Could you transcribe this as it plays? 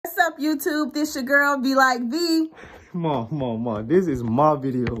up, YouTube? This your girl, Be Like V. Mom. This is my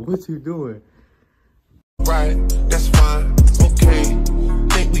video. What you doing? Right, that's fine. Okay.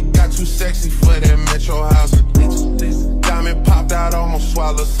 Think we got too sexy for that metro house. Diamond popped out, almost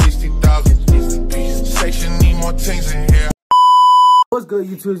swallowed 60,000. Say she need more things in here. What's good,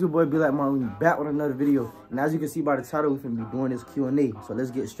 YouTube? It's your boy Be Like Martin. We back with another video. And as you can see by the title, we're gonna be doing this Q&A. So let's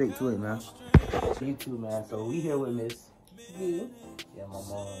get straight to it, man. YouTube, man. So we here with Miss V. Yeah, my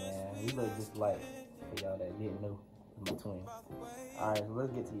mom, man. We look just like, for y'all that didn't know, my twin. Alright, so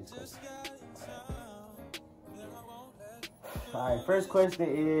let's get to these questions. Alright, first question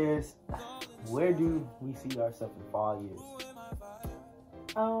is, where do we see ourselves in 5 years?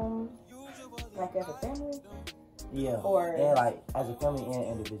 Like as a family? Yeah, or and like as a family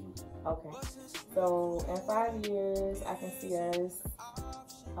and individual. Okay. So in 5 years, I can see us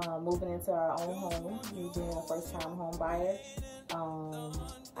moving into our own home, me being a first-time home buyer.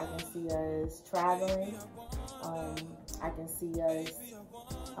 I can see us traveling. I can see us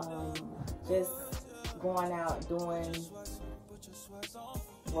just going out doing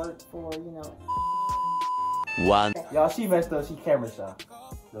work for, you know. Y'all, she messed up. She camera shy.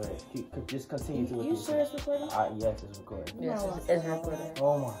 Go ahead. Just continue to. You sure it's recording? Yes, it's recording. Yes, it's recording.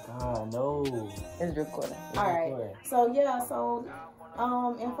 Oh my God, no. It's recording. All right. So yeah,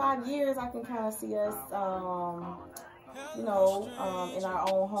 in 5 years, I can kind of see us, you know, in our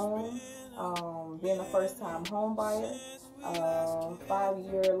own home, being a first-time home buyer.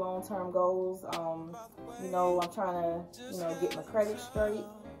 5-year long-term goals. You know, I'm trying to, you know, get my credit straight.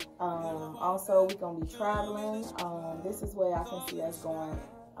 Also, we're gonna be traveling. This is where I can see us going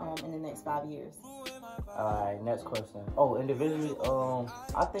in the next 5 years. Alright, next question. Oh, individually,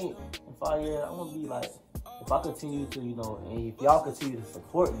 I think in 5 years I'm gonna be like, if I continue to, you know, and if y'all continue to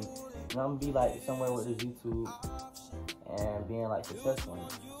support me, then I'm gonna be like somewhere with this YouTube and being like successful.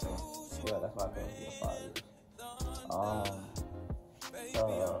 So yeah, that's what I think in 5 years.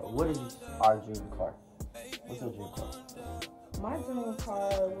 What is our dream car? What's your dream car? My dream car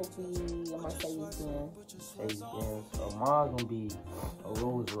will be a Mercedes-Benz. Mercedes-Benz. So mine's gonna be a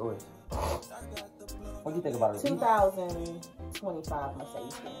Rolls-Royce. What do you think about it? 2025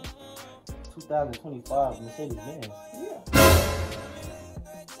 Mercedes-Benz. 2025 Mercedes-Benz? Yeah.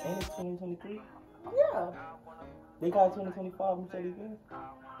 Ain't it 2023? Yeah. They got a 2025 Mercedes-Benz?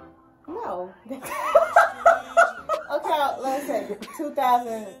 No. Okay, let's say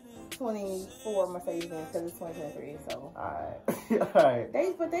 2024 Mercedes-Benz because it's 2023. So. Alright.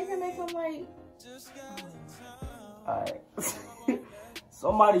 But they can make them like. Alright.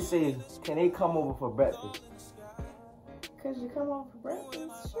 Somebody say, can they come over for breakfast? Could you come over for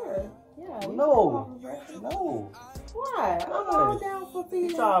breakfast? Sure. Yeah. No. Breakfast. No. Why? I'm all down for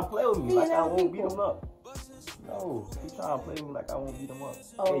feeding. You trying to play with me like I won't beat people. them up. No. You trying to play with me like I won't beat them up.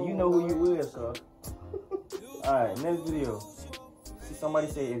 Oh. Hey, you know who you is, cuz. Alright, next video. See, somebody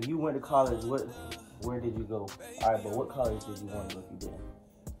say, if you went to college, where did you go? Alright, but what college did you want to go if you did?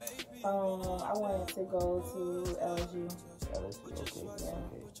 I wanted to go to LSU. LSU, okay. Yeah.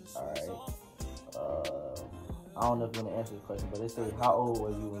 Okay. Alright. I don't know if you want to answer this question, but they say, how old were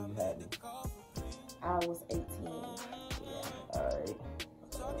you when you had me? I was 18. Yeah. Alright.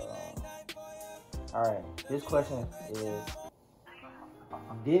 Alright. This question is,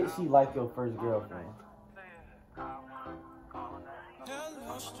 did she like your first girlfriend?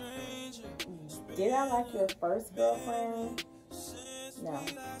 Did I like your first girlfriend? No.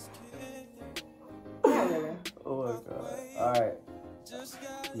 Not really. Oh my God. Alright.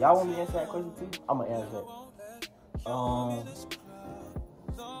 Y'all want me to answer that question too? I'm gonna answer it.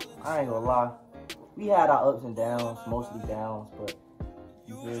 I ain't gonna lie. We had our ups and downs, mostly downs, but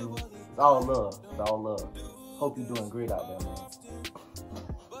you feel me? It's all love. It's all love. Hope you're doing great out there, man.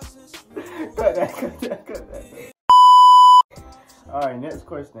 Cut that. Alright, next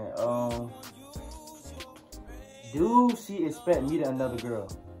question. Do she expect me to another girl?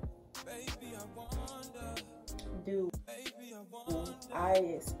 Do I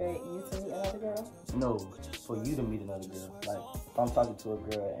expect you to meet another girl? No, for you to meet another girl. Like, if I'm talking to a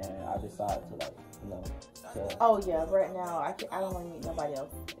girl and I decide to, like, you know, to, oh yeah, right now I don't want to meet nobody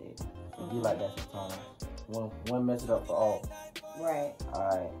else. It be like that sometimes. One mess it up for all. Right.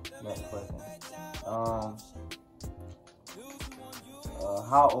 Alright, next question.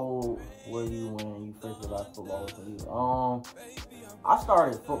 How old were you when you first realized football was for you? I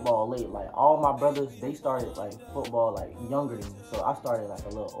started football late. Like, all my brothers, they started like football like younger than me. So I started like a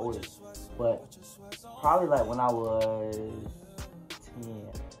little older. But probably like when I was 10.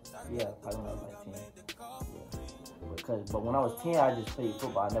 Yeah, probably when I was like 10. Yeah. But when I was 10, I just played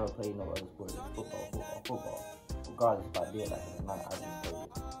football. I never played no other sport. Football. Regardless if I did like it or not, I just played it.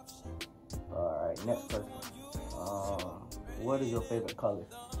 next question. What is your favorite color?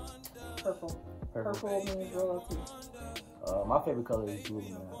 Purple. Purple means royalty. My favorite color is blue,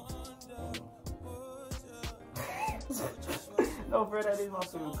 man. No, bro, that is my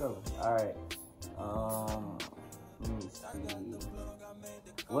favorite color. Alright. Let me see.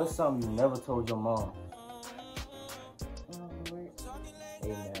 What's something you never told your mom? Hey,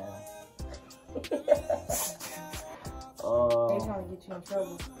 man. They trying to get you in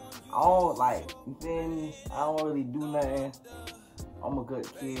trouble. I don't, like, you feel me? I don't really do nothing. I'm a good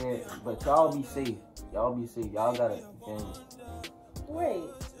kid, but y'all be safe. Y'all be safe. Y'all gotta, you feel me? Wait,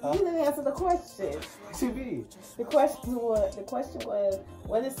 you didn't answer the question. To be. The question was,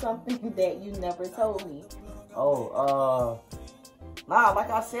 what is something that you never told me? Nah, like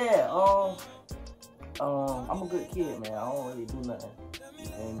I said, I'm a good kid, man. I don't really do nothing. You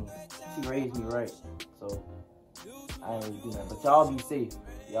feel me? She raised me right, so I ain't really do nothing. But y'all be safe.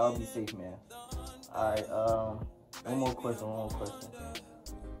 Y'all be safe, man. Alright, one more question.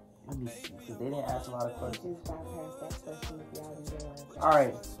 Let me see, because they didn't ask a lot of questions. Just bypass that question if y'all didn't realize that.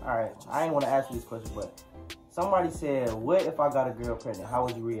 Alright. I ain't want to ask you this question, but somebody said, what if I got a girl pregnant? How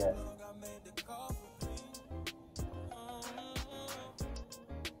would you react?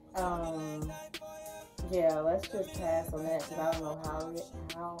 Yeah, let's just pass on that because I don't know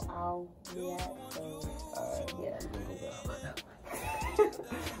how I'll react. So, yeah.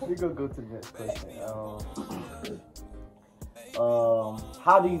 We're gonna go to the next question.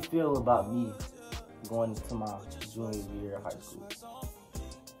 How do you feel about me going into my junior year of high school?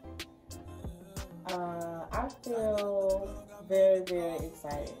 I feel very, very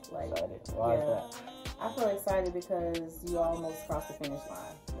excited. Why is that? I feel excited because you almost crossed the finish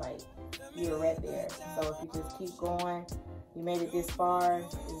line. Like, you're right there. So if you just keep going, you made it this far,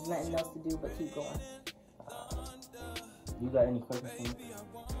 there's nothing else to do but keep going. You got any questions for me?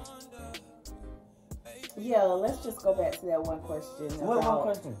 Yeah, let's just go back to that one question. What one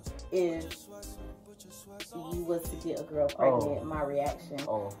question? If you was to get a girl pregnant, my reaction.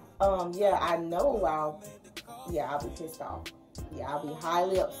 Yeah, I know I'll be pissed off. Yeah, I'll be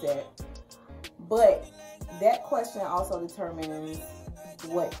highly upset. But that question also determines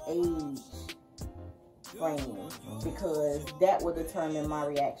what age frame, because that will determine my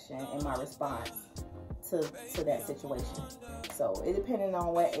reaction and my response to that situation. So it depending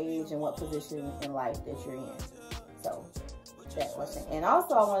on what age and what position in life that you're in. So that question. And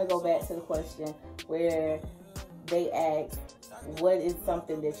also I want to go back to the question where they asked, what is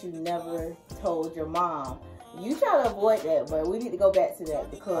something that you never told your mom? You try to avoid that, but we need to go back to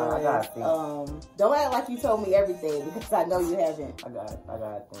that because don't act like you told me everything because I know you haven't. I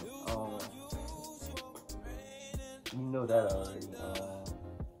got to think. You know that already.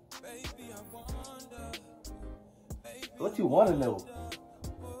 What you want to know?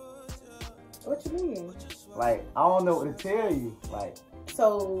 What you mean? Like, I don't know what to tell you. Like,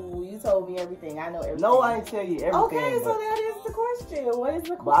 so you told me everything. I know everything. No, I ain't tell you everything. Okay, so that is the question. What is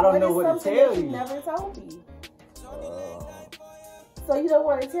the question? But I don't know what to tell you. You never told me. So you don't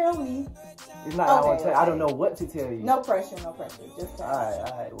want to tell me. It's not. I don't know what to tell you. No pressure. Just tell me.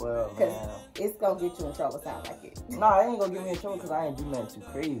 All right. Well, man, it's gonna get you in trouble. Sound like it. Nah, it ain't gonna get me in trouble because I ain't do nothing too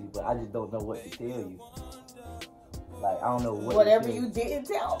crazy. But I just don't know what to tell you. Like, I don't know what. Whatever you didn't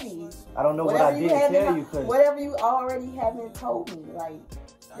tell me. I don't know what I didn't tell you. Whatever you already haven't told me. Like,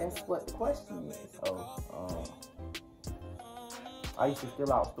 that's what the question is. I used to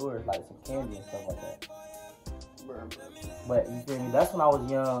steal out stores like some candy and stuff like that. But you feel me? That's when I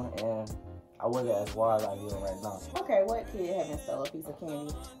was young and I wasn't as wild as I am right now. Okay, what kid haven't stole a piece of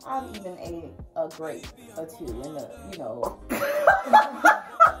candy? I've even ate a grape or two in the,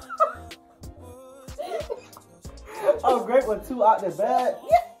 Oh, grape or two out the bag?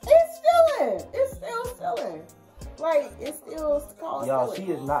 Yeah, it's stealing. It's still stealing. Like, it's still called Y'all, stealing.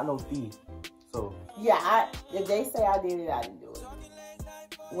 she is not no thief. So yeah, if they say I did it, I didn't do it.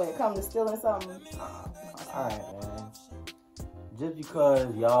 When it comes to stealing something, alright, man. Just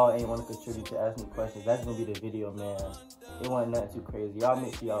because y'all ain't want to contribute to ask me questions, that's gonna be the video, man. It wasn't nothing too crazy. Y'all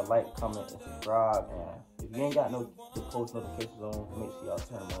make sure y'all like, comment, and subscribe. And if you ain't got the post notifications on, make sure y'all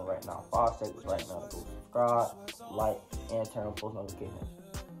turn them on right now. 5 seconds right now to go subscribe, like, and turn on post notifications.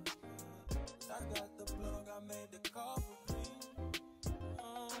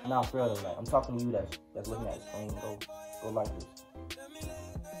 Nah, for real, like, I'm talking to you that's looking at the screen. Go like this.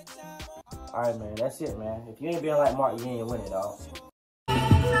 Alright, man, that's it, man. If you ain't being like Mark, you ain't winning, dog.